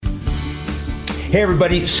Hey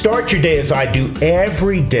everybody, start your day as I do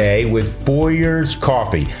every day with Boyer's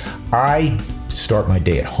Coffee. I start my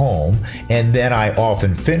day at home, and then I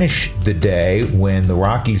often finish the day when the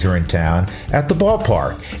Rockies are in town at the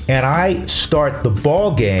ballpark. And I start the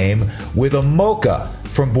ball game with a mocha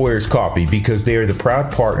from Boyer's Coffee because they are the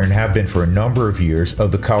proud partner and have been for a number of years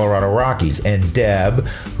of the Colorado Rockies. And Deb,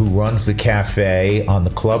 who runs the cafe on the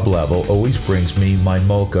club level, always brings me my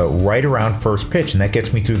mocha right around first pitch, and that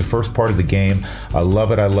gets me through the first part of the game. I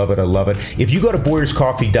love it, I love it, I love it. If you go to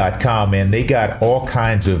BoyersCoffee.com, man, they got all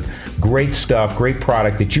kinds of great stuff, great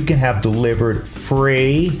product that you can have delivered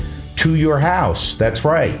free to your house. That's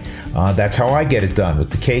right. That's how I get it done with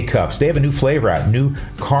the K-Cups. They have a new flavor out, new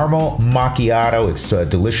caramel macchiato. It's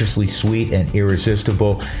deliciously sweet and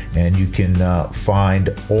irresistible, and you can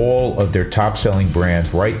find all of their top-selling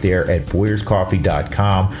brands right there at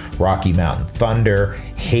BoyersCoffee.com. Rocky Mountain Thunder,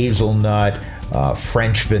 Hazelnut,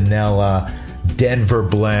 French Vanilla, Denver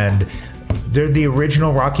Blend. They're the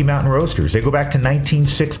original Rocky Mountain Roasters. They go back to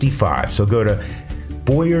 1965. So go to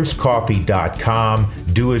BoyersCoffee.com.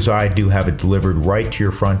 Do as I do, have it delivered right to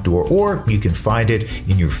your front door, or you can find it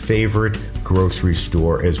in your favorite grocery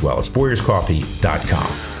store as well. It's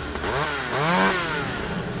BoyersCoffee.com.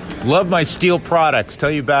 Love my Steel products.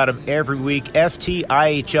 Tell you about them every week.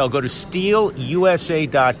 STIHL. Go to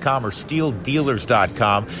steelusa.com or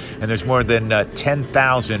steeldealers.com, and there's more than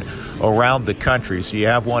 10,000 around the country, so you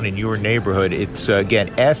have one in your neighborhood. It's, again,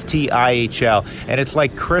 STIHL, and it's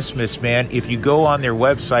like Christmas, man. If you go on their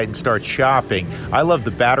website and start shopping, I love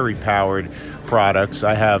the battery-powered products.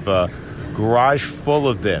 I have a garage full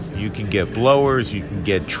of them. You can get blowers, you can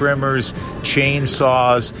get trimmers,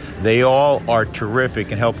 chainsaws. They all are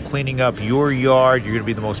terrific and help cleaning up your yard. You're going to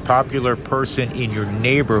be the most popular person in your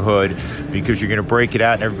neighborhood because you're going to break it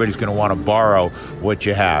out and everybody's going to want to borrow what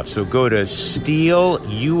you have. So go to steelusa.com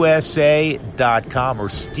or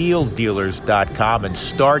steeldealers.com and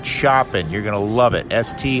start shopping. You're going to love it.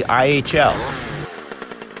 STIHL.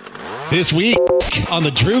 This week on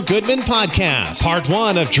the Drew Goodman Podcast, part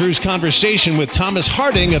one of Drew's conversation with Thomas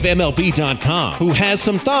Harding of MLB.com, who has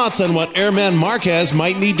some thoughts on what German Marquez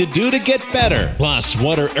might need to do to get better. Plus,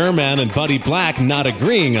 what are German and Buddy Black not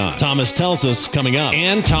agreeing on? Thomas tells us coming up.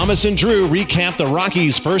 And Thomas and Drew recap the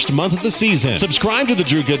Rockies' first month of the season. Subscribe to the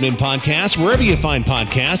Drew Goodman Podcast wherever you find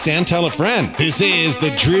podcasts and tell a friend. This is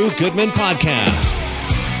the Drew Goodman Podcast.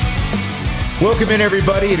 Welcome in,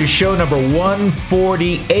 everybody. It is show number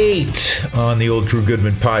 148 on the old Drew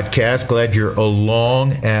Goodman Podcast. Glad you're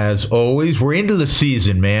along, as always. We're into the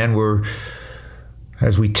season, man.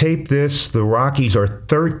 As we tape this, the Rockies are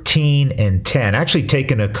 13-10. Actually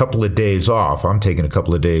taking a couple of days off. I'm taking a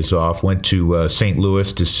couple of days off. Went to St.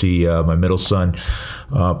 Louis to see my middle son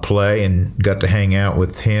play and got to hang out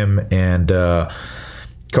with him and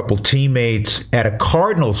couple teammates at a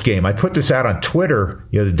Cardinals game. I put this out on Twitter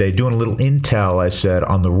the other day, doing a little intel, I said,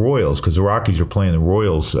 on the Royals, because the Rockies are playing the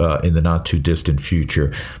Royals in the not-too-distant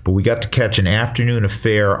future. But we got to catch an afternoon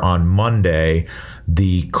affair on Monday,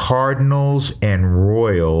 the Cardinals and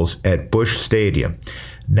Royals at Busch Stadium.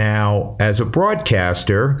 Now, as a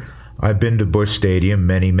broadcaster, I've been to Busch Stadium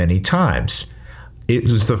many, many times. It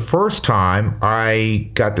was the first time I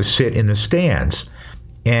got to sit in the stands,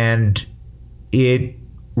 and it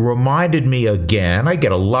reminded me again, I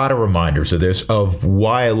get a lot of reminders of this, of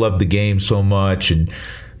why I love the game so much and,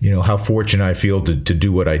 how fortunate I feel to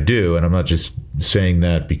do what I do. And I'm not just saying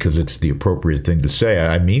that because it's the appropriate thing to say.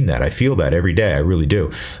 I mean that. I feel that every day. I really do.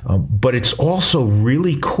 But it's also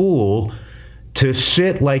really cool to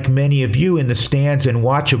sit like many of you in the stands and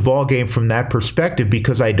watch a ball game from that perspective,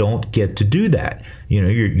 because I don't get to do that.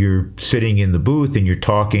 You're sitting in the booth and you're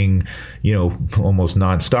talking, almost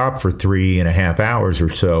nonstop for 3.5 hours or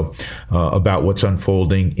so about what's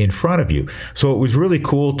unfolding in front of you. So it was really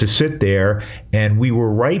cool to sit there, and we were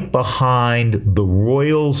right behind the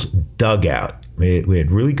Royals dugout. We had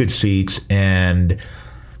really good seats, and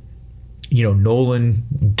Nolan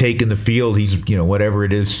taking the field. He's, whatever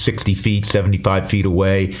it is, 60 feet, 75 feet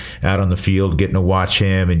away out on the field, getting to watch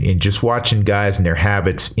him and just watching guys and their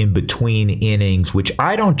habits in between innings, which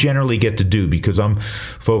I don't generally get to do because I'm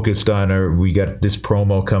focused on, we got this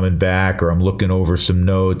promo coming back, or I'm looking over some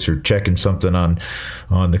notes or checking something on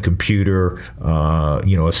the computer,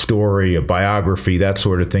 a story, a biography, that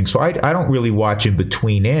sort of thing. So I don't really watch in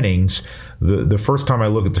between innings. The first time I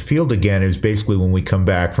look at the field again is basically when we come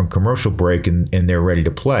back from commercial break and they're ready to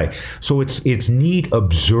play. So it's neat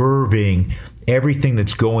observing everything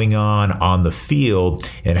that's going on the field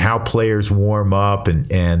and how players warm up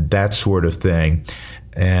and that sort of thing.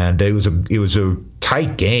 And it was a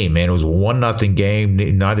tight game, man. It was a 1-0 game.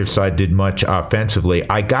 Neither side did much offensively.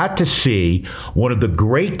 I got to see one of the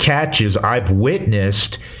great catches I've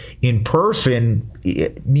witnessed in person,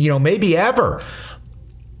 maybe ever.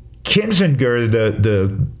 Kinzinger,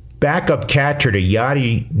 the backup catcher to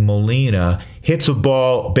Yadi Molina, hits a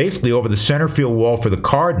ball basically over the center field wall for the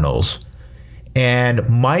Cardinals, and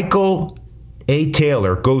Michael A.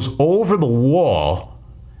 Taylor goes over the wall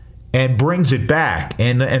and brings it back,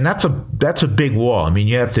 and that's a big wall. I mean,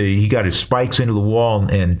 he got his spikes into the wall,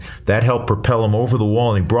 and that helped propel him over the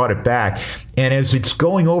wall, and he brought it back. And as it's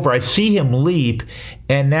going over, I see him leap,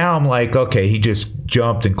 and now I'm like, okay, he just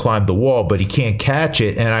jumped and climbed the wall, but he can't catch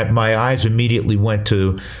it. And my eyes immediately went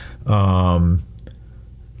to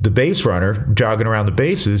the base runner jogging around the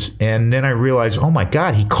bases, and then I realized, oh my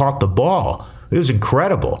God, he caught the ball. It was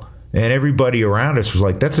incredible. And everybody around us was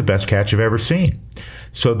like, that's the best catch I've ever seen.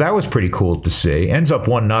 So that was pretty cool to see. Ends up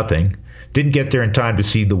 1-0. Didn't get there in time to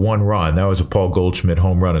see the one run. That was a Paul Goldschmidt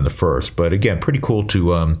home run in the first. But again, pretty cool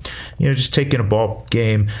to, just taking a ball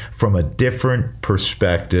game from a different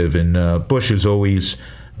perspective. And Busch is always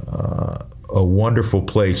a wonderful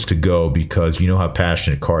place to go because you know how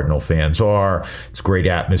passionate Cardinal fans are. It's great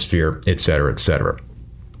atmosphere, et cetera, et cetera.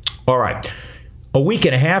 All right. A week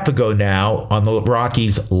and a half ago now, on the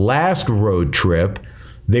Rockies' last road trip,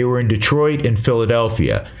 they were in Detroit and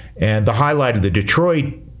Philadelphia. And the highlight of the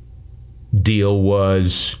Detroit deal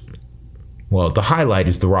was, the highlight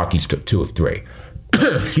is the Rockies took 2 of 3.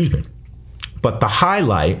 Excuse me. But the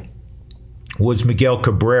highlight was Miguel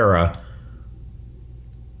Cabrera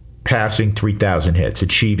passing 3,000 hits,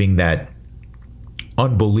 achieving that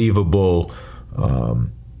unbelievable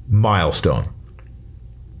milestone.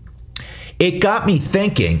 It got me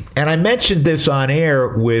thinking, and I mentioned this on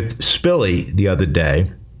air with Spilly the other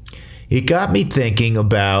day. It got me thinking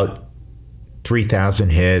about 3,000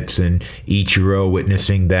 hits and Ichiro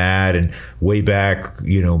witnessing that, and way back,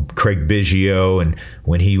 Craig Biggio, and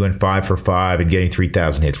when he went 5 for 5 and getting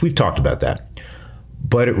 3,000 hits. We've talked about that.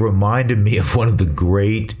 But it reminded me of one of the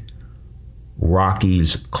great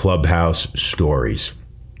Rockies clubhouse stories.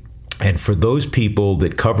 And for those people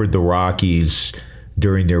that covered the Rockies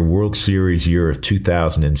during their World Series year of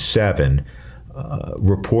 2007,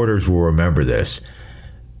 reporters will remember this.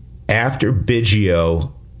 After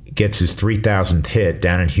Biggio gets his 3,000th hit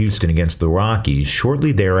down in Houston against the Rockies,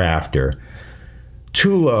 shortly thereafter,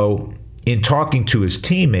 Tulo, in talking to his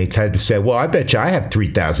teammates, had to say, well, I bet you I have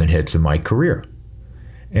 3,000 hits in my career.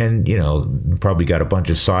 And, probably got a bunch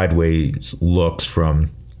of sideways looks from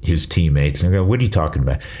his teammates. And I go, what are you talking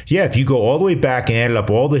about? Yeah, if you go all the way back and added up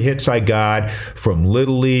all the hits I got from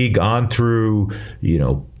Little League on through,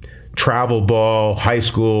 travel ball, high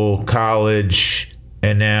school, college,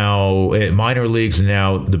 and now minor leagues, and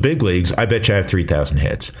now the big leagues, I bet you I have 3,000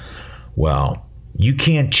 hits. Well, you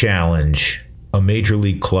can't challenge a major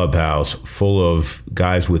league clubhouse full of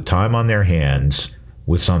guys with time on their hands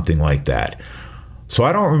with something like that. So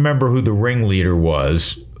I don't remember who the ringleader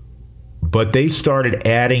was, but they started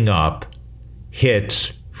adding up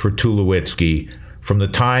hits for Tulowitzki from the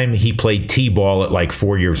time he played T-ball at like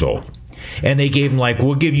 4 years old. And they gave him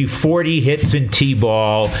we'll give you 40 hits in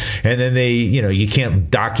T-ball. And then they, you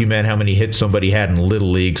can't document how many hits somebody had in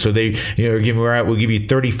Little League. So they, we'll give you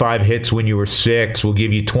 35 hits when you were 6. We'll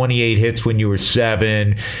give you 28 hits when you were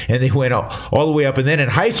 7. And they went all the way up. And then in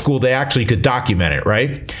high school, they actually could document it,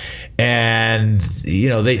 right? And,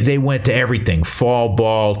 they went to everything: fall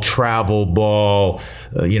ball, travel ball,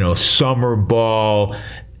 summer ball.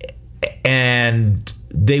 And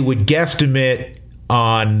they would guesstimate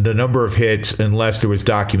on the number of hits unless there was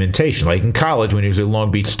documentation. Like in college, when he was at Long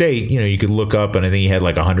Beach State, you could look up, and I think he had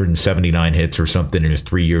 179 hits or something in his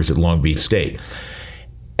 3 years at Long Beach State.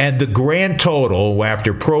 And the grand total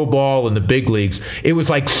after pro ball and the big leagues, it was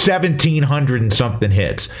 1,700 and something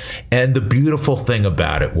hits. And the beautiful thing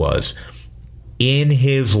about it was, in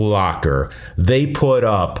his locker, they put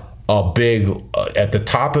up a big, at the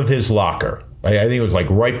top of his locker, I think it was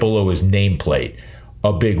right below his nameplate,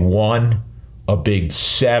 a big 1, a big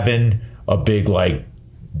 7, a big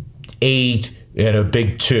 8, and a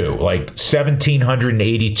big 2,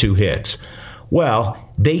 1,782 hits. Well,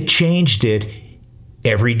 they changed it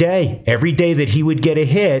every day. Every day that he would get a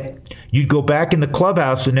hit, you'd go back in the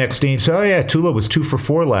clubhouse the next day and say, oh yeah, Tulo was 2 for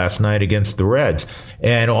 4 last night against the Reds.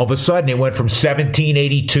 And all of a sudden it went from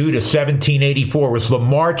 1782 to 1784. It was the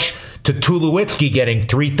march to Tulowitzki getting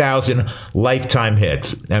 3,000 lifetime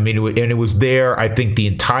hits. I mean, and it was there, I think, the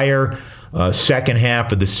entire second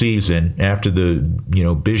half of the season after the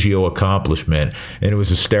Biggio accomplishment, and it was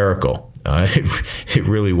hysterical. It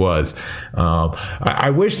really was. I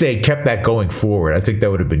wish they had kept that going forward. I think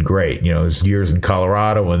that would have been great. His years in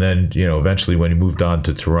Colorado, and then eventually when he moved on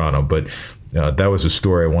to Toronto. But that was a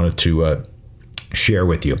story I wanted to share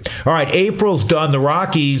with you. All right, April's done. The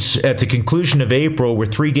Rockies, at the conclusion of April, were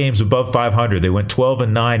 3 games above 500. They went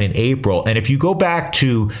 12-9 in April. And if you go back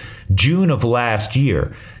to June of last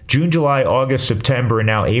year, June, July, August, September, and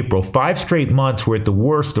now April, 5 straight months where at the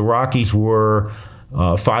worst the Rockies were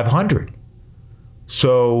 500.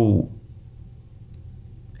 So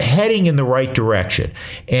heading in the right direction.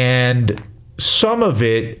 And some of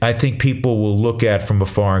it, I think people will look at from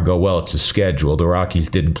afar and go, well, it's a schedule. The Rockies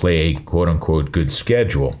didn't play a quote-unquote good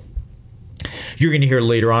schedule. You're going to hear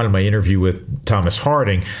later on in my interview with Thomas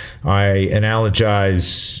Harding, I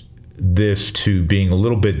analogize this to being a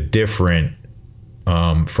little bit different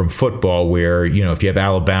from football, where, if you have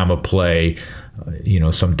Alabama play,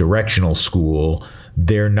 some directional school,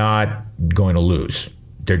 they're not going to lose.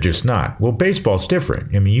 They're just not. Well, baseball's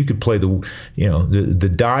different. I mean, you could play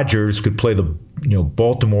the Dodgers could play the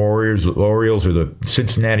Baltimore Orioles or the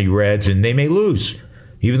Cincinnati Reds, and they may lose,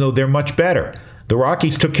 even though they're much better. The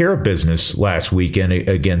Rockies took care of business last weekend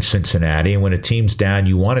against Cincinnati, and when a team's down,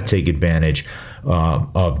 you want to take advantage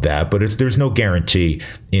of that. But there's no guarantee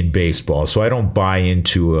in baseball, so I don't buy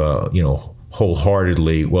into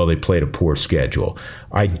wholeheartedly, well, they played a poor schedule.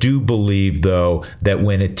 I do believe, though, that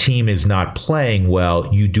when a team is not playing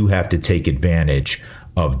well, you do have to take advantage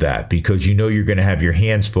of that, because you're going to have your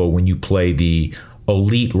hands full when you play the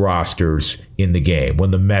elite rosters in the game,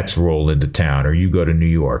 when the Mets roll into town or you go to New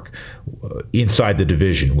York. Inside the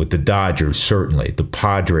division with the Dodgers, certainly. The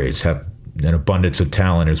Padres have an abundance of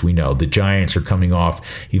talent, as we know. The Giants are coming off,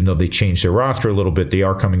 even though they changed their roster a little bit, they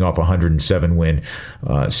are coming off a 107-win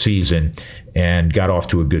season and got off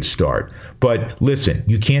to a good start. But listen,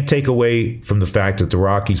 you can't take away from the fact that the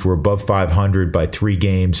Rockies were above 500 by 3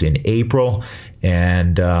 games in April,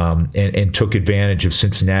 and took advantage of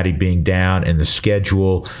Cincinnati being down, and the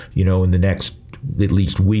schedule, in the next at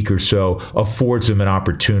least week or so affords them an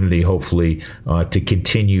opportunity, hopefully, to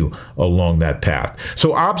continue along that path.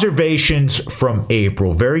 So observations from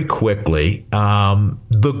April very quickly.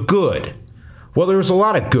 The good. Well, there was a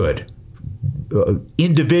lot of good.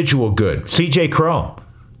 Individual good. C.J. Cron.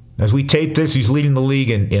 As we tape this, he's leading the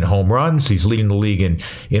league in home runs. He's leading the league in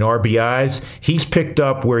RBIs. He's picked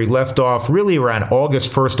up where he left off really around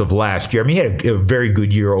August 1st of last year. I mean, he had a very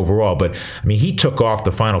good year overall, but I mean, he took off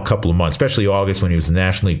the final couple of months, especially August when he was the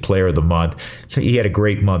National League Player of the Month. So he had a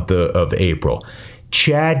great month of April.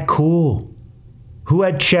 Chad Kuhl. Who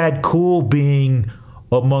had Chad Kuhl being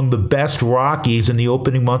among the best Rockies in the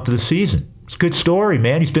opening month of the season? It's a good story,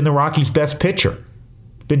 man. He's been the Rockies' best pitcher.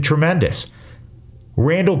 Been tremendous.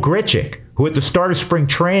 Randall Grichuk, who at the start of spring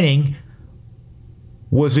training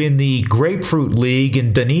was in the Grapefruit League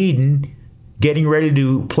in Dunedin, getting ready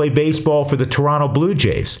to play baseball for the Toronto Blue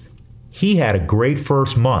Jays. He had a great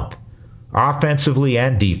first month, offensively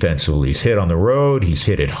and defensively. He's hit on the road. He's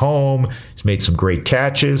hit at home. He's made some great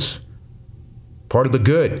catches. Part of the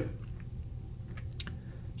good.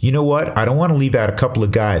 You know what? I don't want to leave out a couple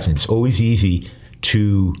of guys, and it's always easy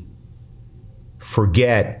to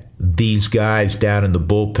forget these guys down in the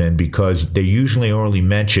bullpen because they're usually only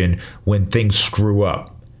mentioned when things screw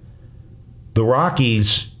up. The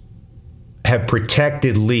Rockies have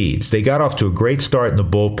protected leads. They got off to a great start in the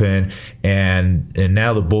bullpen, and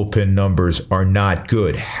now the bullpen numbers are not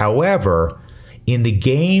good. However, in the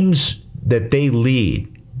games that they lead,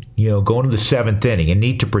 going to the 7th inning and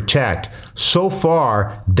need to protect, so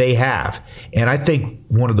far they have. And I think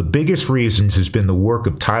one of the biggest reasons has been the work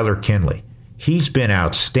of Tyler Kinley. He's been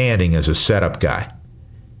outstanding as a setup guy.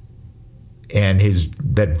 And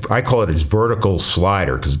I call it his vertical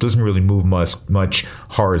slider because it doesn't really move much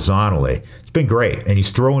horizontally. It's been great. And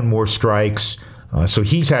he's throwing more strikes. So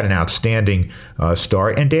he's had an outstanding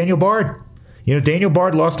start. And Daniel Bard. Daniel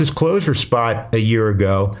Bard lost his closer spot a year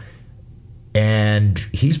ago, and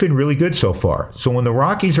he's been really good so far. So when the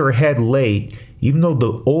Rockies are ahead late, even though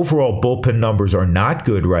the overall bullpen numbers are not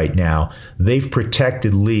good right now, they've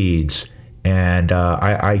protected leads. And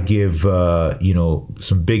I give,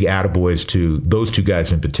 some big attaboys to those two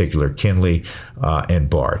guys in particular, Kinley and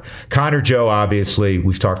Bard. Connor Joe, obviously,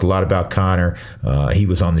 we've talked a lot about Connor. He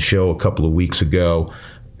was on the show a couple of weeks ago,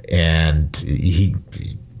 and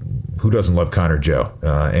who doesn't love Connor Joe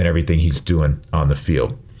and everything he's doing on the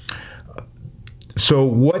field? So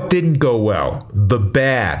what didn't go well? The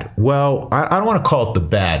bad. Well, I don't want to call it the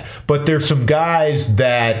bad, but there's some guys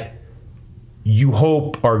that you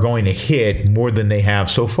hope are going to hit more than they have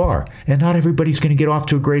so far. And not everybody's going to get off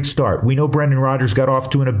to a great start. We know Brendan Rodgers got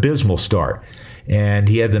off to an abysmal start. And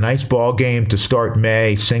he had the nice ball game to start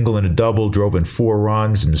May, single and a double, drove in 4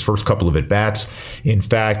 runs in his first couple of at-bats. In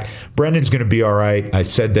fact, Brendan's going to be all right.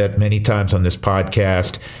 I've said that many times on this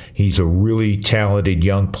podcast. He's a really talented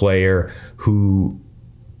young player who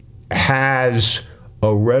has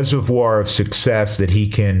a reservoir of success that he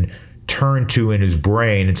can turn to in his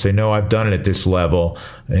brain and say, no, I've done it at this level,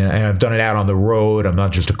 and I've done it out on the road. I'm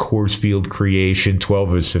not just a Coors Field creation, 12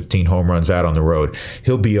 of his 15 home runs out on the road.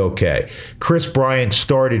 He'll be okay. Chris Bryant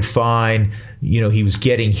started fine. He was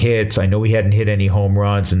getting hits. I know he hadn't hit any home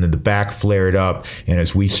runs, and then the back flared up, and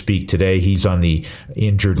as we speak today, he's on the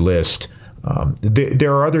injured list.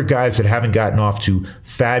 There are other guys that haven't gotten off to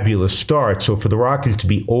fabulous starts, so for the Rockies to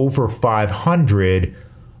be over 500,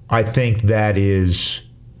 I think that is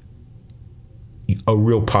a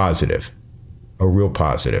real positive.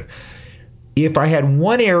 If I had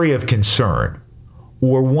one area of concern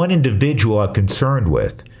or one individual I'm concerned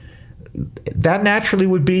with, that naturally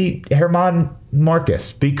would be German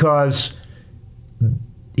Marquez, because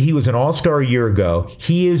he was an all-star a year ago.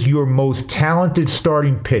 He is your most talented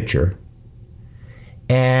starting pitcher,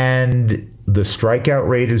 and the strikeout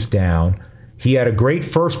rate is down. He had a great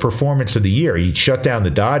first performance of the year. He shut down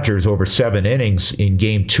the Dodgers over 7 innings in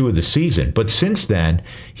Game 2 of the season. But since then,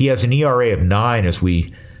 he has an ERA of 9 as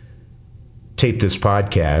we tape this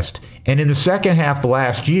podcast. And in the second half of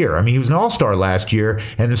last year, he was an all-star last year,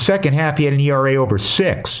 and in the second half he had an ERA over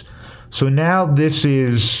 6. So now this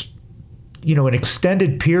is, an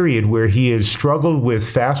extended period where he has struggled with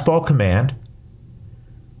fastball command,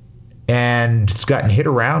 and it's gotten hit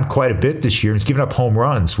around quite a bit this year. He's given up home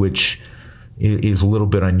runs, which is a little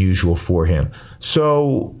bit unusual for him.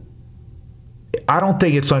 So I don't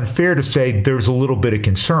think it's unfair to say there's a little bit of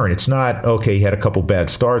concern. It's not, okay, he had a couple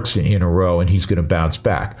bad starts in a row and he's going to bounce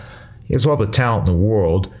back. He has all the talent in the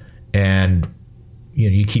world, and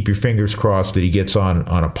you keep your fingers crossed that he gets on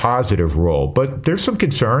a positive roll. But there's some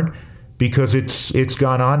concern because it's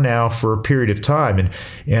gone on now for a period of time.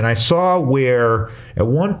 And I saw where at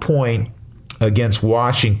one point against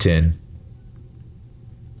Washington,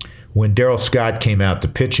 when Darryl Scott came out, the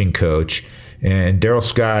pitching coach, and Darryl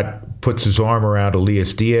Scott puts his arm around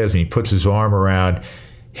Elias Diaz and he puts his arm around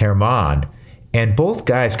German, and both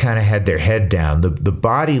guys kind of had their head down. The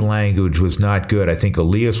body language was not good. I think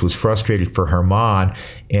Elias was frustrated for German,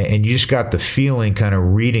 and you just got the feeling, kind of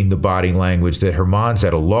reading the body language, that German's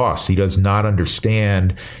at a loss. He does not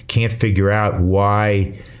understand, can't figure out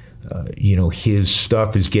why his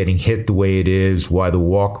stuff is getting hit the way it is, why the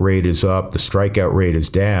walk rate is up, the strikeout rate is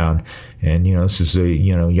down. And, this is a,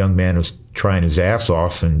 young man who's trying his ass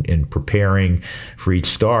off and preparing for each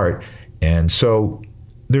start. And so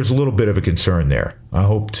there's a little bit of a concern there. I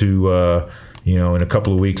hope to, in a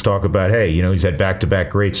couple of weeks talk about, hey, he's had back-to-back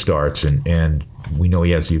great starts, and we know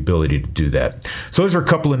he has the ability to do that. So those are a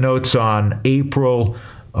couple of notes on April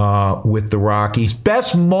with the Rockies.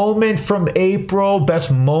 Best moment from April,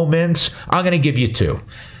 best moments, I'm going to give you 2.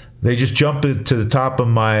 They just jump to the top of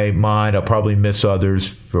my mind. I'll probably miss others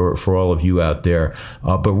for all of you out there.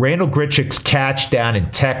 But Randal Grichuk's catch down in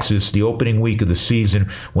Texas the opening week of the season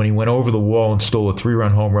when he went over the wall and stole a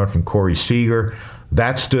 3-run home run from Corey Seager,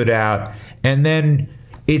 that stood out. And then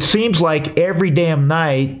it seems like every damn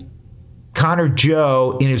night, Connor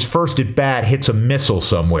Joe, in his first at-bat, hits a missile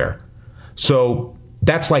somewhere. So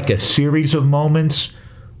that's like a series of moments,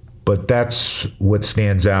 but that's what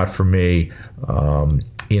stands out for me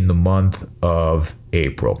in the month of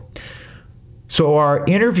April. So our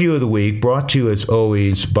interview of the week, brought to you as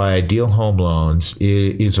always by Ideal Home Loans,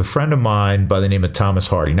 is a friend of mine by the name of Thomas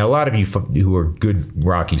Harding. Now, a lot of you who are good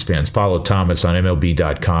Rockies fans follow Thomas on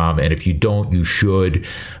MLB.com, and if you don't, you should.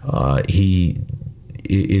 He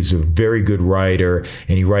is a very good writer,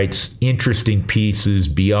 and he writes interesting pieces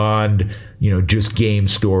beyond just game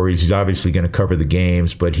stories. He's obviously going to cover the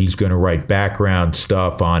games, but he's going to write background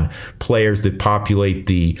stuff on players that populate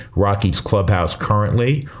the Rockies clubhouse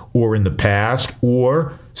currently or in the past,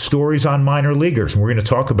 or stories on minor leaguers. And we're going to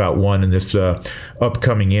talk about one in this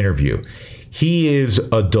upcoming interview. He is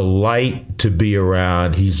a delight to be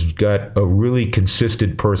around. He's got a really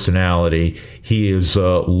consistent personality. He is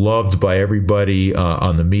loved by everybody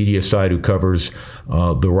on the media side who covers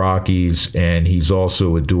the Rockies, and he's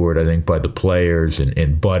also adored, I think, by the players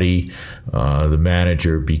and Buddy, the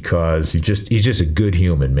manager, because he's just a good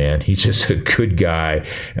human, man. He's just a good guy,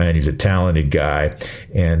 and he's a talented guy.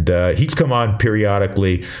 And he's come on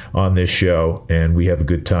periodically on this show, and we have a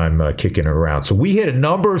good time kicking it around. So we hit a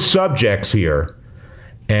number of subjects here,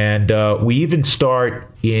 And we even start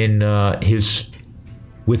in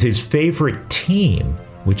with his favorite team,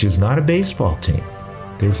 which is not a baseball team.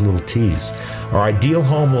 There's a little tease. Our Ideal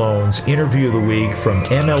Home Loans interview of the week from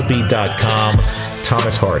MLB.com,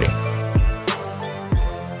 Thomas Harding.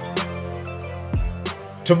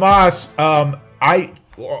 Tomas,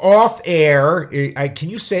 off air, can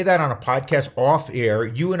you say that on a podcast? Off air,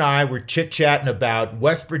 you and I were chit-chatting about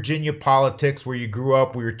West Virginia politics, where you grew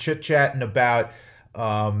up. We were chit-chatting about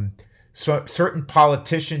certain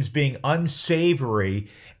politicians being unsavory,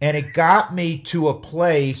 and it got me to a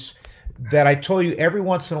place that I told you every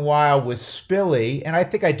once in a while with Spilly, and I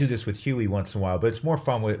think I do this with Huey once in a while, but it's more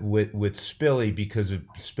fun with Spilly because of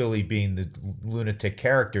Spilly being the lunatic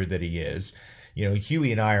character that he is. You know,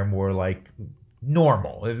 Huey and I are more like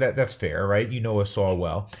normal. That's fair, right? You know us all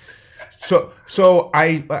well. So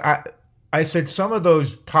I said some of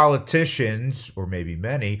those politicians, or maybe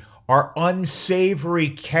many, are unsavory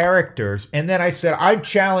characters. And then I said, I'm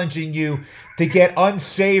challenging you to get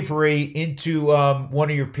unsavory into one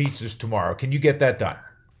of your pieces tomorrow. Can you get that done?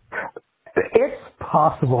 It's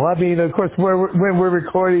possible. I mean, of course, when we're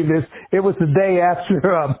recording this, it was the day after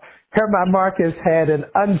German Marquez had an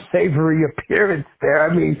unsavory appearance there.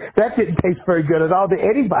 I mean, that didn't taste very good at all to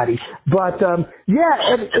anybody. But,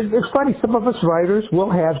 it's funny. Some of us writers will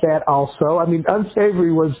have that also. I mean,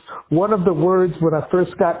 unsavory was one of the words when I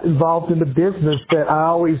first got involved in the business that I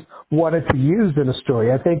always wanted to use in a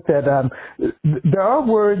story. I think that there are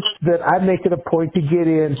words that I make it a point to get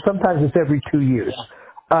in. Sometimes it's every 2 years.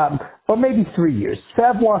 Or maybe 3 years.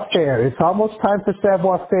 Savoir-faire. It's almost time for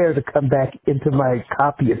savoir-faire to come back into my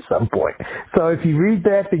copy at some point. So if you read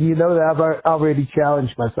that, then you know that I've already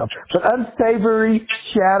challenged myself. But unsavory,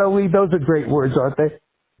 shadowy, those are great words, aren't they?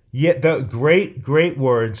 Yeah, the great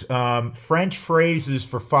words. French phrases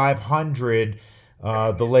for 500,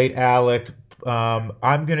 the late Alec.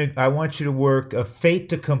 I want you to work a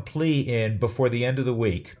fait accompli in before the end of the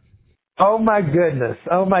week. Oh my goodness!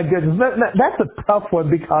 That's a tough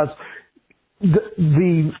one because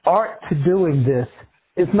the art to doing this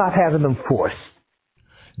is not having them forced.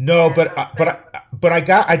 No, but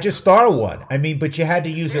I just thought of one. I mean, but you had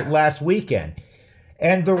to use it last weekend,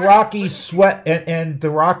 and the Rockies swept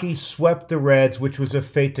the Reds, which was a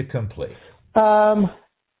fait accompli. But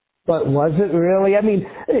was it really? I mean,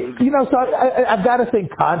 so I've got to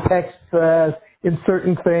think context in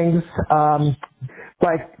certain things.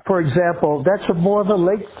 Like, for example, that's more of a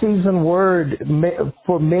late season word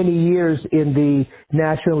for many years in the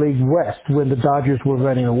National League West when the Dodgers were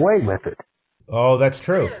running away with it. Oh, that's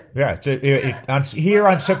true. Yeah. Here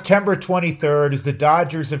on September 23rd, as the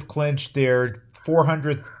Dodgers have clinched their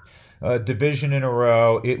 400th division in a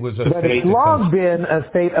row, it was a but fait it's long been a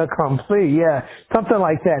fait accompli. Yeah, something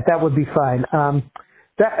like that. That would be fine.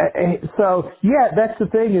 That's the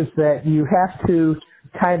thing is that you have to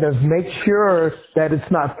kind of make sure that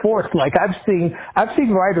it's not forced. Like I've seen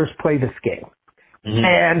writers play this game,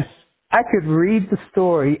 and I could read the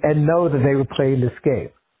story and know that they were playing this game.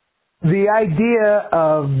 The idea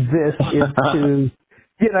of this is to,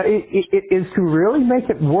 is to really make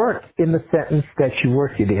it work in the sentence that you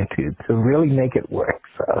work it into, to really make it work.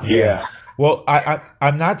 So yeah. Well,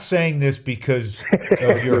 I'm not saying this because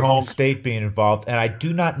of your home state being involved, and I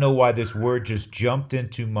do not know why this word just jumped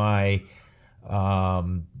into my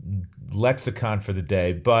lexicon for the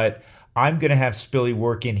day, but I'm going to have Spilly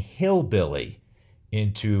work in hillbilly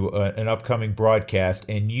into an upcoming broadcast,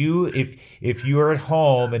 and you, if you're at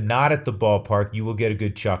home and not at the ballpark, you will get a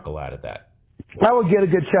good chuckle out of that. I will get a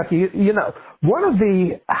good chuckle. One of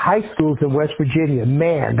the high schools in West Virginia,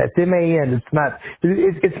 Mann, that's M-A-N, it's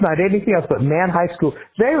not anything else but Mann High School.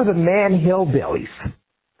 They were the Mann Hillbillies.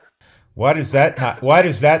 Why does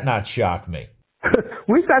that not shock me?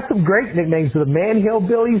 We've got some great nicknames, the Man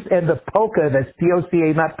Hillbillies and the Polka, that's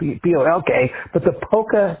P-O-C-A, not P-O-L-K, but the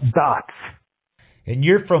Polka Dots. And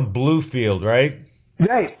you're from Bluefield, right?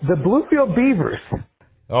 Right, the Bluefield Beavers.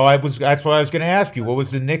 Oh, that's what I was going to ask you. What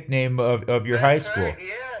was the nickname of your high school?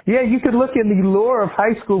 Yeah, you could look in the lore of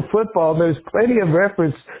high school football. There's plenty of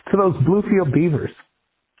reference to those Bluefield Beavers.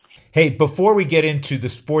 Hey, before we get into the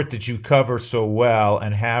sport that you cover so well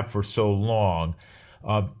and have for so long,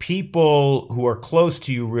 people who are close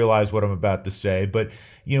to you realize what I'm about to say, but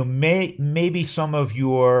maybe some of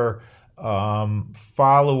your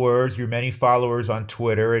followers, your many followers on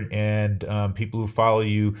Twitter and people who follow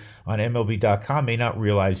you on MLB.com may not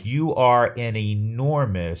realize you are an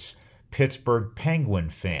enormous Pittsburgh Penguin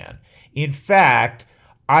fan. In fact,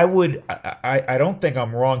 I don't think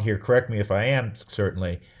I'm wrong here, correct me if I am,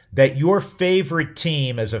 certainly, that your favorite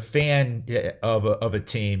team as a fan of a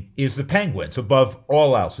team is the Penguins above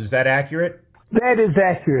all else. Is that accurate? That is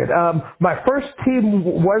accurate. My first team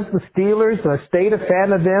was the Steelers. I stayed a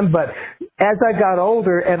fan of them, but as I got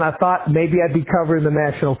older and I thought maybe I'd be covering the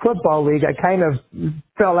National Football League, I kind of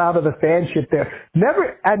fell out of the fanship there.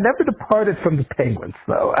 I never departed from the Penguins,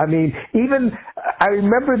 though. I mean, I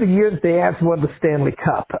remember the year that the Avs won the Stanley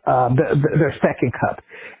Cup, their second cup,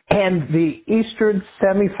 and the Eastern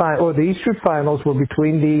Finals were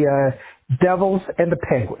between the Devils and the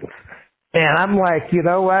Penguins. And I'm like, you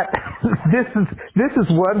know what? This is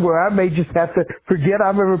one where I may just have to forget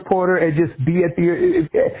I'm a reporter and just be at the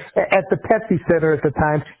Pepsi Center at the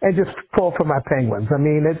time and just pull for my Penguins. I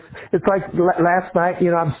mean, it's like last night,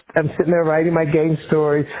 you know, I'm sitting there writing my game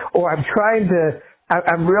story, or I'm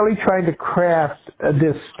really trying to craft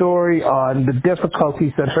this story on the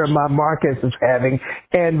difficulties that German Marquez is having,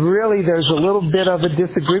 and really there's a little bit of a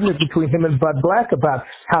disagreement between him and Bud Black about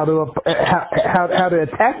how to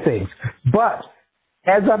attack things. But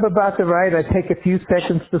as I'm about to write, I take a few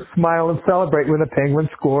seconds to smile and celebrate when the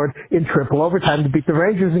Penguins scored in triple overtime to beat the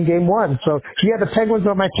Rangers in Game 1. So yeah, the Penguins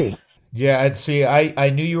are my team. Yeah, I'd see.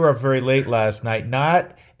 I knew you were up very late last night.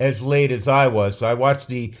 Not as late as I was. So I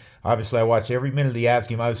watched every minute of the Avs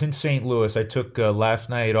game. I was in St. Louis. I took last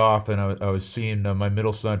night off, and I was seeing my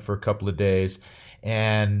middle son for a couple of days,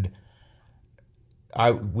 and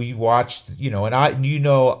we watched. And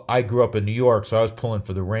I grew up in New York, so I was pulling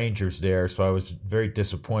for the Rangers there. So I was very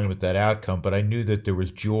disappointed with that outcome. But I knew that there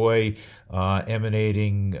was joy loud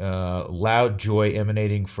joy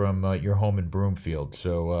emanating from your home in Broomfield.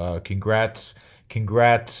 So congrats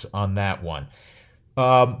on that one.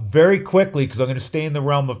 Very quickly, because I'm going to stay in the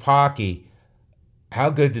realm of hockey, how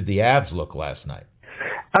good did the Avs look last night?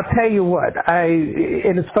 I'll tell you what,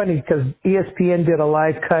 and it's funny because ESPN did a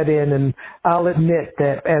live cut-in, and I'll admit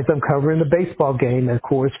that as I'm covering the baseball game at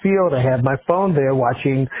Coors Field, I had my phone there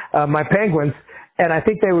watching my Penguins, and I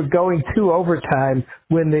think they were going to overtime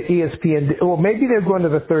when the ESPN, or maybe they were going to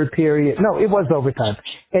the third period. No, it was overtime.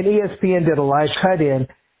 And ESPN did a live cut-in.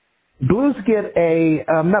 The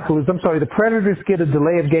Predators get a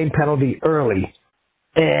delay of game penalty early.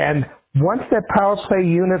 And once that power play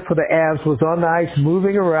unit for the Avs was on the ice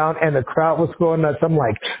moving around and the crowd was going nuts, I'm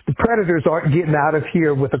like, the Predators aren't getting out of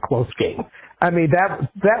here with a close game. I mean, that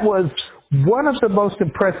was one of the most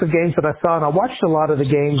impressive games that I saw, and I watched a lot of the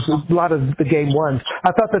game ones.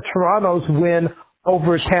 I thought the Toronto's win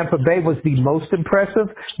over Tampa Bay was the most impressive,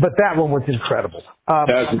 but that one was incredible. I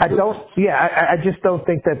just don't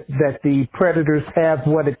think that the Predators have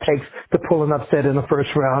what it takes to pull an upset in the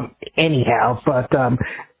first round anyhow, but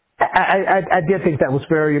I did think that was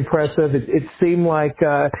very impressive. It seemed like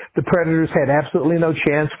the Predators had absolutely no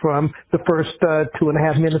chance from the first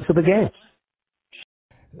 2.5 minutes of the game.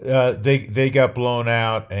 They got blown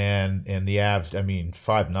out, and the Avs,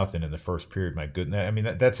 5-0 in the first period. My goodness, I mean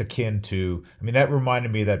that's akin to. I mean that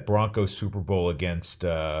reminded me of that Broncos Super Bowl against.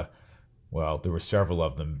 There were several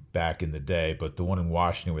of them back in the day, but the one in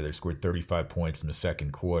Washington where they scored 35 points in the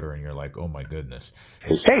second quarter, and you're like, oh my goodness.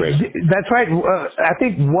 Hey, that's right. I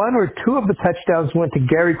think one or two of the touchdowns went to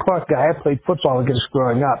Gary Clark, guy I played football against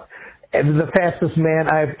growing up. And the fastest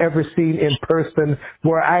man I've ever seen in person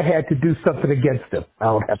where I had to do something against him.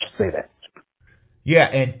 I would have to say that. Yeah,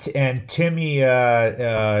 and Timmy,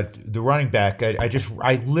 the running back, I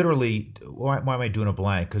literally, why am I doing a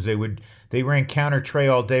blank? Because they ran counter Trey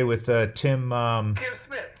all day with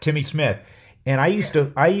Timmy Smith. And I used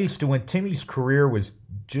to when Timmy's career was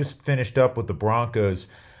just finished up with the Broncos,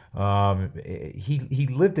 he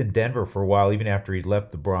lived in Denver for a while, even after he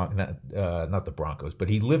left not the Broncos, but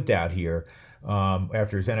he lived out here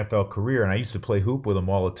after his NFL career. And I used to play hoop with him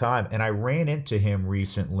all the time. And I ran into him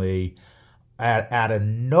recently out of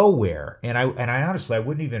nowhere, and I honestly I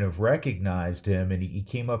wouldn't even have recognized him. And he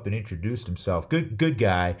came up and introduced himself. Good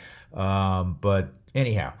guy. But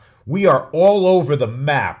anyhow, we are all over the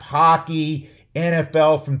map. Hockey,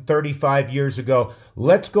 NFL from 35 years ago.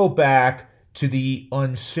 Let's go back to the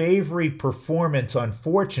unsavory performance,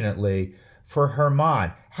 unfortunately, for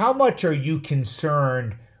German. How much are you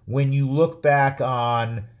concerned when you look back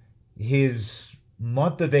on his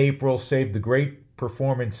month of April, save the great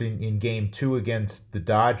performance in Game 2 against the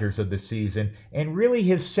Dodgers of the season, and really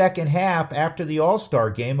his second half after the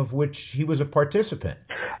All-Star game of which he was a participant?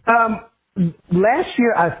 Last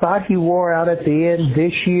year, I thought he wore out at the end.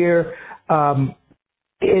 This year,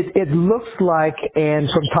 it looks like, and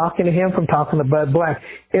from talking to Bud Black,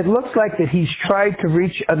 it looks like that he's tried to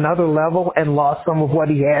reach another level and lost some of what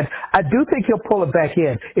he had. I do think he'll pull it back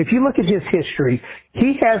in. If you look at his history,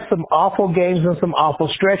 he has some awful games and some awful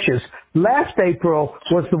stretches. Last April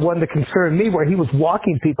was the one that concerned me where he was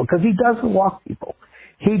walking people, because he doesn't walk people.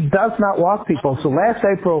 he does not walk people. So last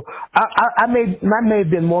April, I may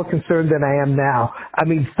have been more concerned than I am now. I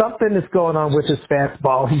mean, something is going on with his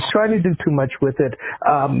fastball. He's trying to do too much with it.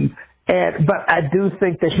 But I do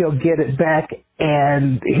think that he'll get it back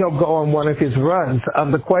and he'll go on one of his runs.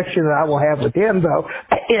 The question that I will have with him, though,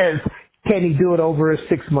 is can he do it over a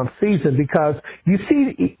 6-month season? Because you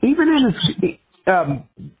see, even in his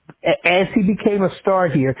as he became a star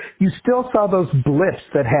here, you still saw those blips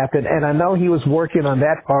that happened, and I know he was working on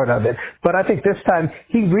that part of it. But I think this time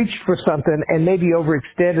he reached for something and maybe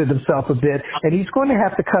overextended himself a bit, and he's going to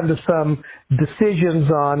have to come to some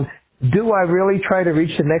decisions on, do I really try to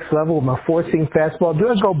reach the next level with my four-seam fastball? Do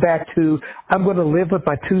I go back to, I'm going to live with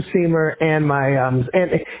my two-seamer and my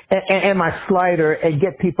and my slider and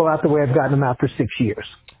get people out the way I've gotten them out for 6 years?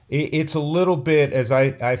 It's a little bit, as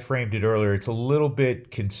I framed it earlier, it's a little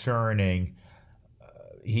bit concerning.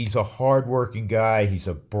 He's a hardworking guy. He's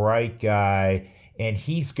a bright guy, and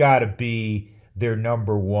he's got to be their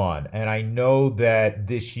number one. And I know that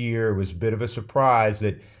this year it was a bit of a surprise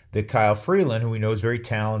that Kyle Freeland, who we know is very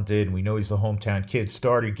talented, and we know he's the hometown kid,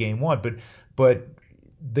 started game one. But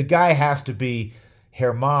the guy has to be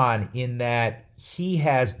German in that he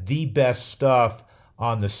has the best stuff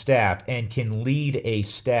on the staff and can lead a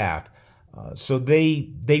staff. So they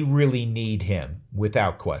really need him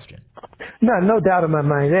without question. No doubt in my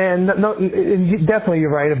mind, and definitely you're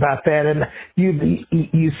right about that. And you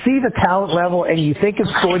see the talent level, and you think it's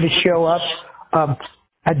going to show up.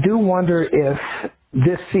 I do wonder if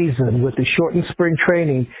this season, with the shortened spring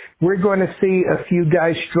training, we're going to see a few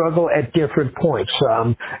guys struggle at different points.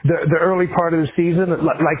 The early part of the season,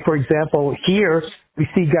 like for example here, we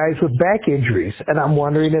see guys with back injuries, and I'm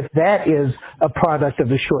wondering if that is a product of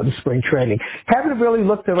the shortened spring training. Haven't really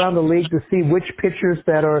looked around the league to see which pitchers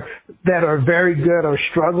that are very good are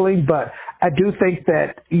struggling, but I do think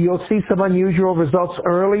that you'll see some unusual results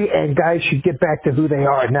early, and guys should get back to who they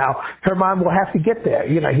are. Now, German will have to get there.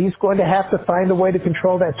 You know, he's going to have to find a way to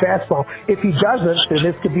control that fastball. If he doesn't, then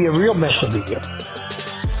this could be a real mess of the year.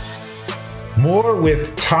 More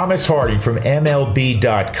with Thomas Harding from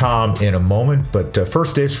MLB.com in a moment, but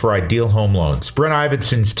first this for Ideal Home Loans. Brent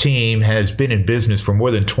Ivinson's team has been in business for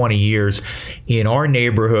more than 20 years in our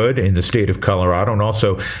neighborhood in the state of Colorado and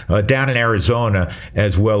also down in Arizona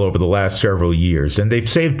as well over the last several years. And they've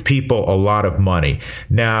saved people a lot of money.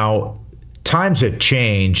 Now, times have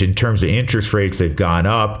changed in terms of interest rates. They've gone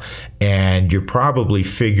up, and you're probably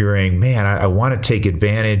figuring, man, I want to take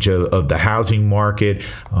advantage of the housing market.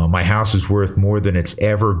 My house is worth more than it's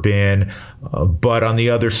ever been, but on the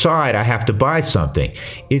other side, I have to buy something.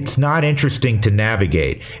 It's not interesting to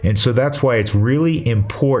navigate, and so that's why it's really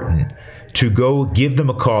important to go give them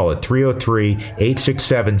a call at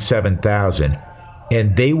 303-867-7000.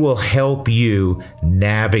 And they will help you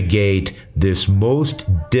navigate this most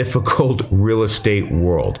difficult real estate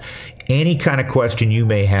world. Any kind of question you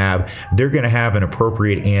may have, they're going to have an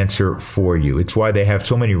appropriate answer for you. It's why they have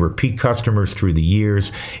so many repeat customers through the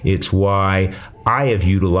years. It's why I have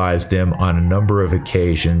utilized them on a number of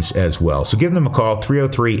occasions as well. So give them a call,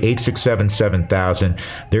 303-867-7000.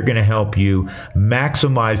 They're going to help you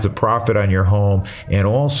maximize the profit on your home and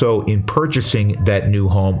also in purchasing that new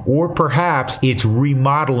home, or perhaps it's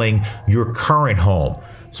remodeling your current home.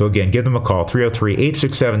 So again, give them a call,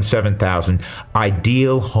 303-867-7000,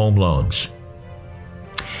 Ideal Home Loans.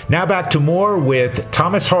 Now back to more with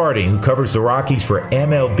Thomas Harding, who covers the Rockies for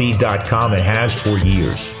MLB.com and has for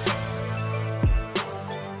years.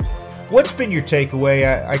 What's been your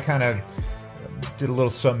takeaway? I kind of did a little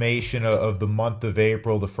summation of the month of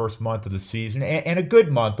April, the first month of the season, and a good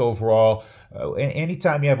month overall.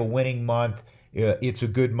 Anytime you have a winning month, it's a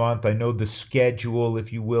good month. I know the schedule,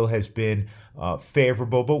 if you will, has been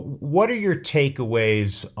favorable, but what are your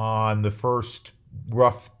takeaways on the first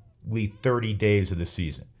roughly 30 days of the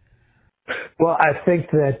season? Well, I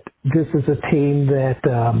think that this is a team that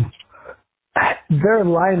their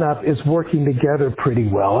lineup is working together pretty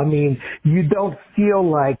well. I mean, you don't feel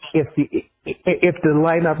like if the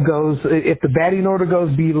lineup goes, if the batting order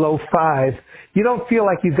goes below 5, you don't feel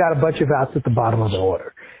like you've got a bunch of outs at the bottom of the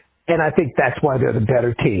order. And I think that's why they're the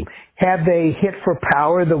better team. Have they hit for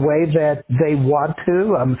power the way that they want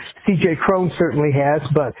to? C.J. Cron certainly has,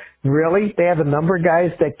 but really, they have a number of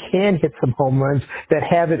guys that can hit some home runs that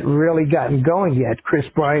haven't really gotten going yet, Chris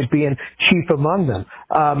Bryant being chief among them.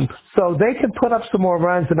 So they can put up some more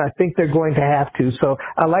runs, and I think they're going to have to. So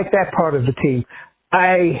I like that part of the team.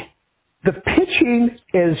 The pitching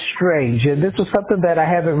is strange, and this is something that I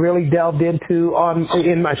haven't really delved into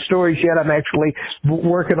in my stories yet. I'm actually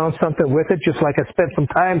working on something with it, just like I spent some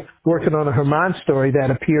time working on a German story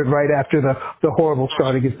that appeared right after the horrible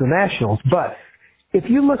start against the Nationals. But if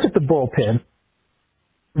you look at the bullpen,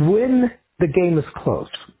 when the game is close,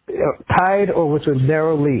 tied or with a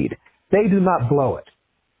narrow lead, they do not blow it.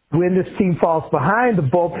 When this team falls behind, the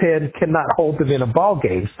bullpen cannot hold them in a ball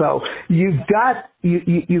game. So you've got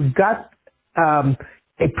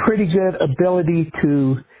a pretty good ability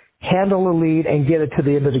to handle a lead and get it to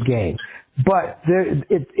the end of the game. But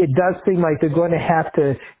it does seem like they're going to have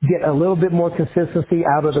to get a little bit more consistency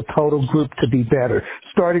out of the total group to be better.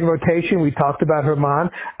 Starting rotation, we talked about Herman.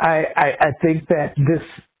 I think that this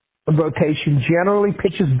rotation generally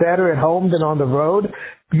pitches better at home than on the road.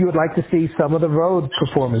 You would like to see some of the road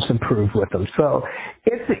performance improve with them. So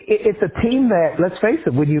it's a team that, let's face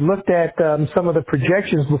it, when you looked at some of the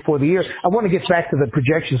projections before the year, I want to get back to the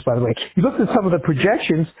projections, by the way. You looked at some of the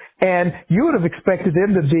projections, and you would have expected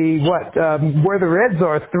them to be, where the Reds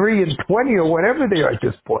are, 3-20 or whatever they are at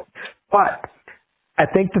this point. But I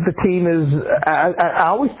think that the team is, I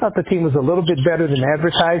always thought the team was a little bit better than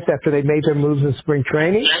advertised after they made their moves in spring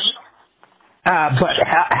training. But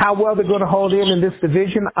how well they're going to hold in this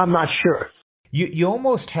division, I'm not sure. You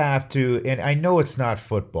almost have to, and I know it's not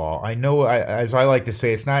football. I know, as I like to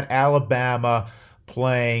say, it's not Alabama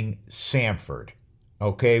playing Samford,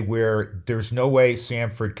 okay, where there's no way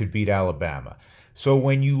Samford could beat Alabama. So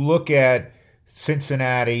when you look at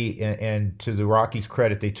Cincinnati, and to the Rockies'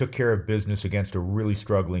 credit, they took care of business against a really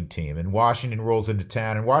struggling team. And Washington rolls into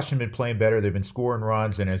town, and Washington been playing better. They've been scoring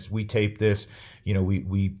runs, and as we tape this,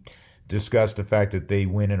 we discussed the fact that they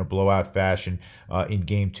win in a blowout fashion in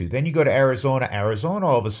Game 2. Then you go to Arizona. Arizona,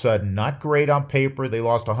 all of a sudden, not great on paper. They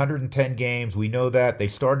lost 110 games. We know that. They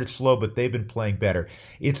started slow, but they've been playing better.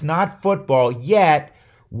 It's not football, yet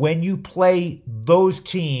when you play those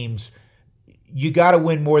teams, you got to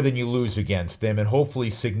win more than you lose against them, and hopefully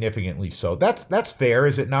significantly so. That's fair,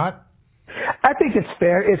 is it not? I think it's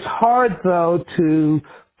fair. It's hard, though, to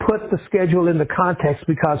put the schedule into context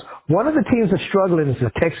because one of the teams that's struggling is the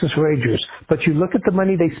Texas Rangers. But you look at the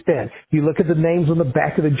money they spent, you look at the names on the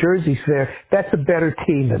back of the jerseys there, that's a better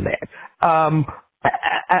team than that.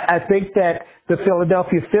 I think that the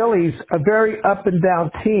Philadelphia Phillies, a very up and down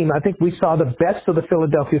team. I think we saw the best of the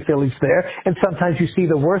Philadelphia Phillies there, and sometimes you see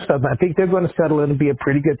the worst of them. I think they're going to settle in and be a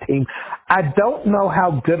pretty good team. I don't know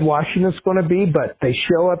how good Washington's going to be, but they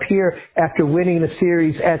show up here after winning the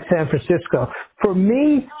series at San Francisco. For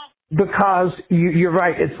me, because you're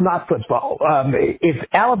right, it's not football. If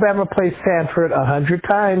Alabama plays Stanford 100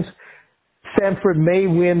 times, Stanford may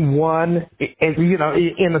win one,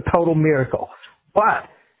 in a total miracle. But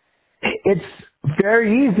it's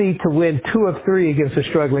very easy to win 2 of 3 against a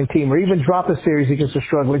struggling team, or even drop a series against a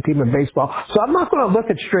struggling team in baseball. So I'm not going to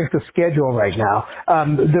look at strength of schedule right now.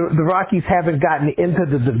 The Rockies haven't gotten into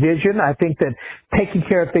the division. I think that taking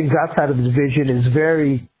care of things outside of the division is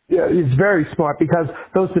very smart because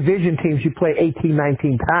those division teams you play 18,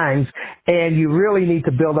 19 times, and you really need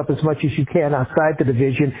to build up as much as you can outside the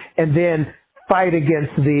division, and then fight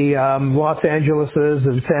against the Los Angeleses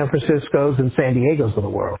and San Franciscos and San Diegos of the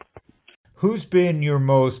world. Who's been your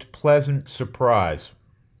most pleasant surprise?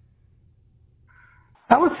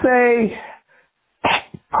 I would say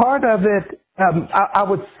part of it, I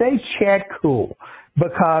would say Chad Kuhl,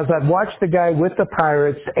 because I've watched the guy with the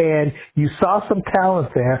Pirates, and you saw some talent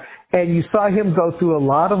there, and you saw him go through a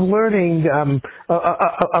lot of learning,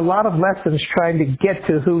 a lot of lessons trying to get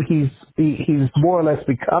to who he's more or less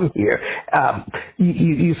become here.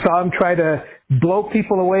 You saw him try to blow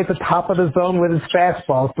people away at the top of the zone with his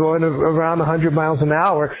fastball, throwing around 100 miles an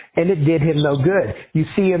hour, and it did him no good. You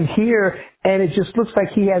see him here, and it just looks like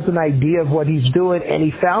he has an idea of what he's doing, and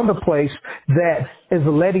he found a place that is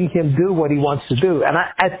letting him do what he wants to do. And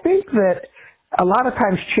I think that a lot of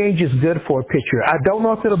times change is good for a pitcher. I don't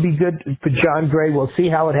know if it'll be good for John Gray. We'll see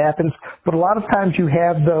how it happens. But a lot of times you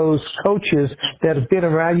have those coaches that have been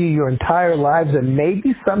around you your entire lives, and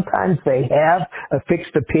maybe sometimes they have a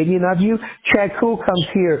fixed opinion of you. Chad Kuhl comes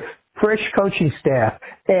here, fresh coaching staff,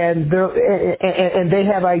 and they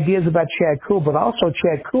have ideas about Chad Kuhl, but also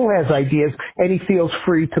Chad Kuhl has ideas, and he feels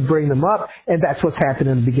free to bring them up, and that's what's happened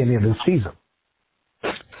in the beginning of the season.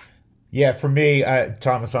 Yeah, for me,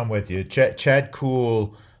 Thomas, I'm with you. Chad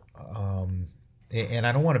Kuhl, and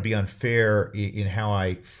I don't want to be unfair in how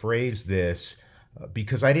I phrase this,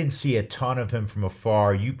 because I didn't see a ton of him from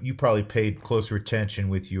afar. You probably paid closer attention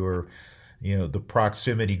with your, the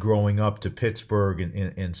proximity growing up to Pittsburgh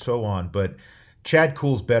and so on. But Chad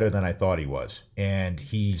Kuhl's better than I thought he was, and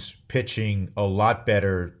he's pitching a lot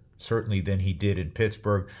better certainly than he did in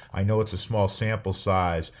Pittsburgh. I know it's a small sample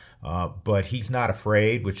size, but he's not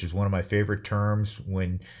afraid, which is one of my favorite terms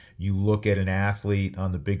when you look at an athlete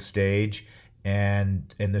on the big stage,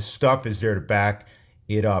 and the stuff is there to back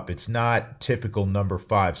it up. It's not typical number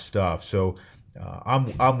 5 stuff. So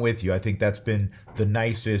I'm with you. I think that's been the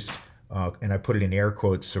nicest, and I put it in air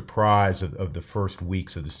quotes, surprise of the first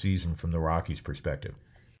weeks of the season from the Rockies' perspective.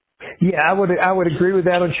 Yeah, I would agree with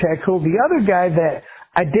that on Chad Kuhl. The other guy that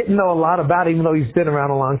I didn't know a lot about, even though he's been around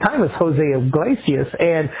a long time, is Jose Iglesias,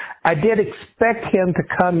 and I did expect him to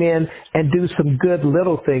come in and do some good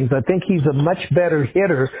little things. I think he's a much better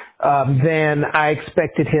hitter than I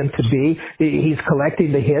expected him to be. He's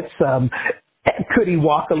collecting the hits. Could he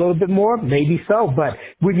walk a little bit more? Maybe so. But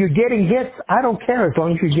when you're getting hits, I don't care as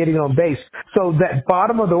long as you're getting on base. So that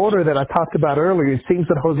bottom of the order that I talked about earlier, it seems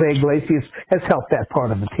that Jose Iglesias has helped that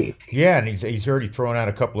part of the team. Yeah, and he's already thrown out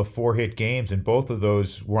a couple of 4-hit games, and both of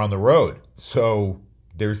those were on the road. So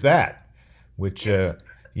there's that, which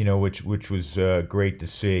was great to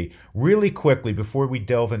see. Really quickly, before we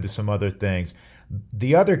delve into some other things,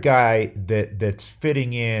 the other guy that's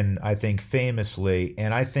fitting in, I think, famously,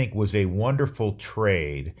 and I think was a wonderful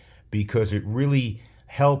trade because it really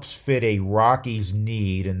helps fit a Rockies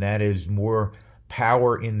need, and that is more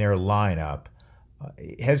power in their lineup,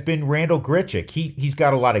 has been Randal Grichuk. He's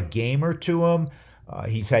got a lot of gamer to him.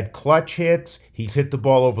 He's had clutch hits. He's hit the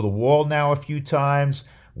ball over the wall now a few times.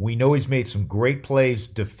 We know he's made some great plays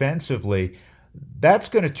defensively. That's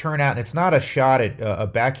going to turn out, and it's not a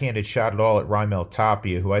backhanded shot at all at Raimel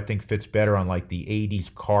Tapia, who I think fits better on like the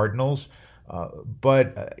 80s Cardinals.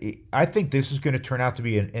 But I think this is going to turn out to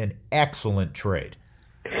be an excellent trade.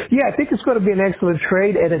 Yeah, I think it's going to be an excellent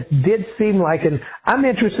trade, and it did seem like, and I'm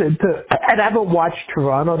interested and I haven't watched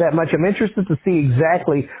Toronto that much. I'm interested to see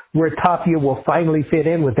exactly where Tapia will finally fit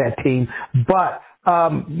in with that team. But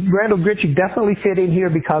Randal Grichuk definitely fit in here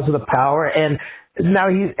because of the power, and now,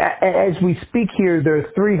 as we speak here, there are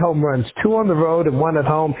 3 home runs, 2 on the road and 1 at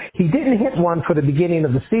home. He didn't hit one for the beginning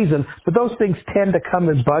of the season, but those things tend to come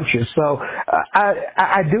in bunches. So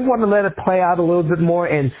I do want to let it play out a little bit more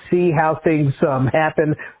and see how things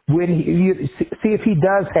happen when see if he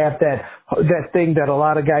does have that thing that a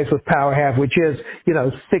lot of guys with power have, which is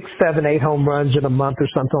 6, 7, 8 home runs in a month or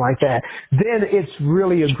something like that. Then it's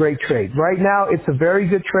really a great trade. Right now, it's a very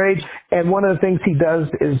good trade, and one of the things he does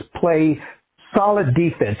is play solid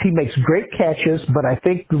defense. He makes great catches, but I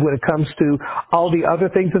think when it comes to all the other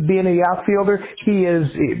things of being an outfielder, he is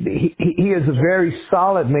a very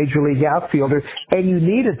solid major league outfielder, and you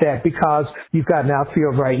needed that because you've got an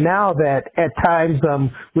outfield right now that at times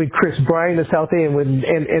when Chris Bryant is healthy and when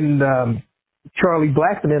Charlie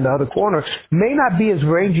Blackmon in the other corner may not be as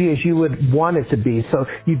rangy as you would want it to be. So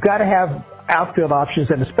you've got to have outfield options,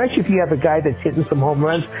 and especially if you have a guy that's hitting some home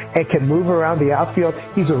runs and can move around the outfield,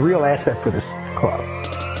 he's a real asset for this club.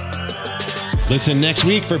 Listen next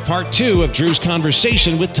week for part 2 of Drew's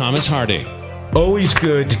conversation with Thomas Harding. Always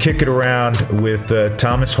good to kick it around with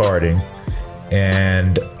Thomas Harding.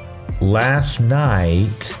 And last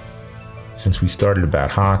night, since we started about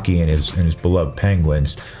hockey and his beloved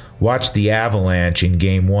Penguins, watched the Avalanche in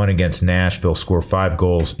Game 1 against Nashville score 5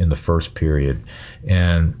 goals in the first period.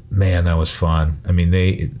 And, man, that was fun. I mean,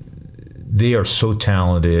 they are so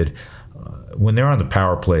talented. When they're on the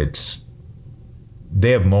power play,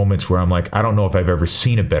 they have moments where I'm like, I don't know if I've ever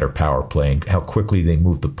seen a better power play, and how quickly they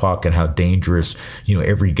move the puck and how dangerous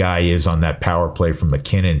every guy is on that power play, from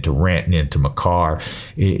McKinnon to Rantanen to Makar.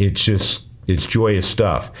 It's joyous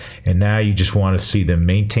stuff. And now you just want to see them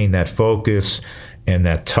maintain that focus and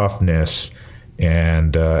that toughness.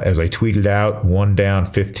 And as I tweeted out, 1 down,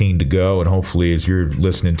 15 to go, and hopefully as you're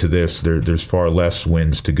listening to this, there's far less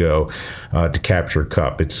wins to go to capture a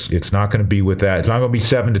cup. It's not going to be with that. It's not going to be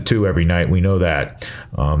 7-2 every night. We know that.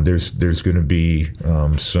 There's going to be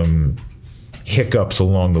some hiccups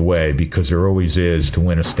along the way, because there always is, to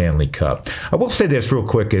win a Stanley Cup. I will say this real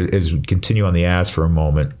quick as we continue on the Avs for a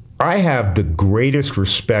moment. I have the greatest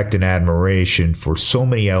respect and admiration for so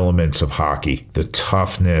many elements of hockey. The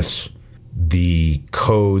toughness, the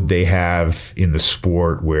code they have in the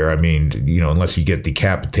sport where, unless you get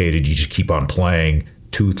decapitated, you just keep on playing,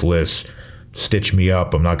 toothless, stitch me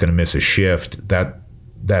up, I'm not going to miss a shift.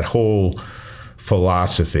 That whole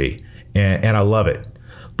philosophy. And I love it.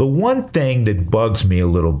 The one thing that bugs me a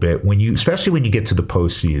little bit, especially when you get to the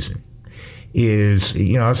postseason, is,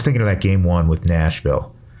 I was thinking of that Game 1 with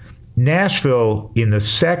Nashville. Nashville, in the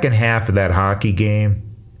second half of that hockey game,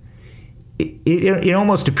 it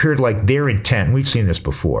almost appeared like their intent, we've seen this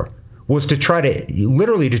before, was to try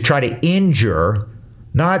to injure,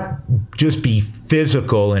 not just be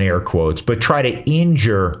physical in air quotes, but try to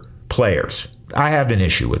injure players. I have an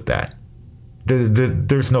issue with that.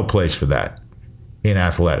 There's no place for that in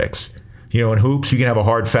athletics. In hoops, you can have a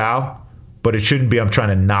hard foul, but it shouldn't be I'm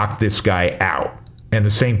trying to knock this guy out. And the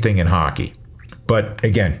same thing in hockey. But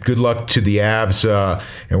again, good luck to the Avs,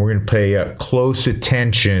 and we're going to pay close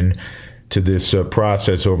attention to this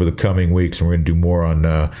process over the coming weeks, and we're going to do more on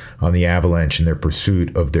the Avalanche and their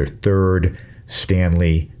pursuit of their third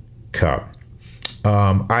Stanley Cup.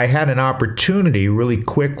 I had an opportunity really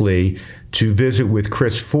quickly to visit with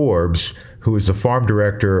Chris Forbes, who is the farm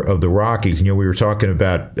director of the Rockies. And, we were talking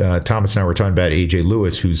about, Thomas and I were talking about A.J.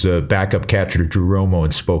 Lewis, who's a backup catcher to Drew Romo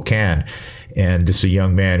in Spokane. And this is a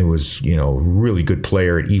young man who was, a really good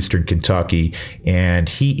player at Eastern Kentucky. And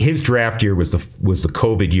his draft year was the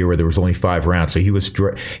COVID year where there was only 5 rounds. So he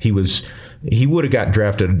would have gotten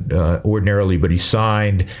drafted ordinarily, but he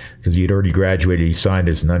signed because he had already graduated. He signed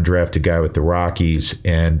as an undrafted guy with the Rockies,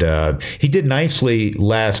 and he did nicely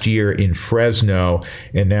last year in Fresno.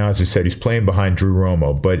 And now, as I said, he's playing behind Drew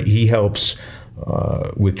Romo, but he helps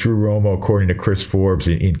with Drew Romo, according to Chris Forbes,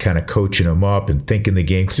 in kind of coaching him up and thinking the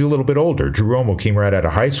game, because he's a little bit older. Drew Romo came right out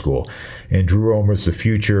of high school, and Drew Romo is the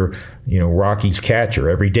future, Rockies catcher,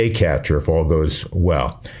 everyday catcher, if all goes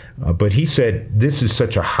well. But he said this is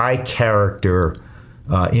such a high character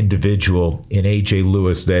individual in A.J.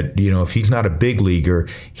 Lewis that, if he's not a big leaguer,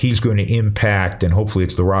 he's going to impact, and hopefully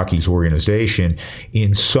it's the Rockies organization,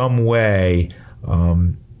 in some way,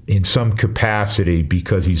 in some capacity,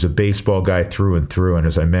 because he's a baseball guy through and through. And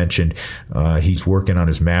as I mentioned, he's working on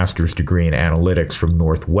his master's degree in analytics from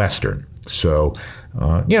Northwestern. So,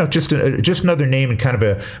 just another name and kind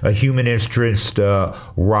of a human interest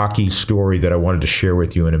Rocky story that I wanted to share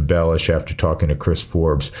with you and embellish after talking to Chris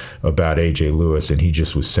Forbes about A.J. Lewis, and he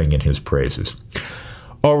just was singing his praises.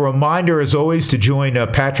 A reminder, as always, to join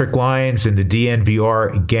Patrick Lyons and the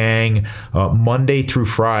DNVR gang Monday through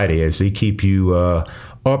Friday as they keep you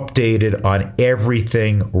updated on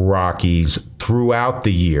everything Rockies throughout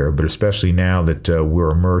the year, but especially now that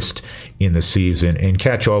we're immersed in the season, and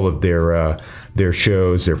catch all of their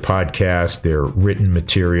shows, their podcasts, their written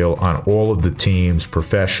material on all of the teams,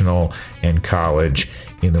 professional and college,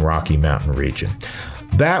 in the Rocky Mountain region.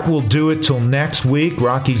 That will do it till next week.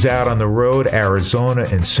 Rockies out on the road, Arizona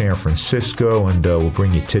and San Francisco, and we'll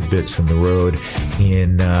bring you tidbits from the road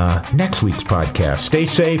in next week's podcast. Stay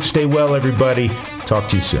safe, stay well, everybody. Talk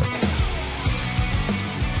to you soon.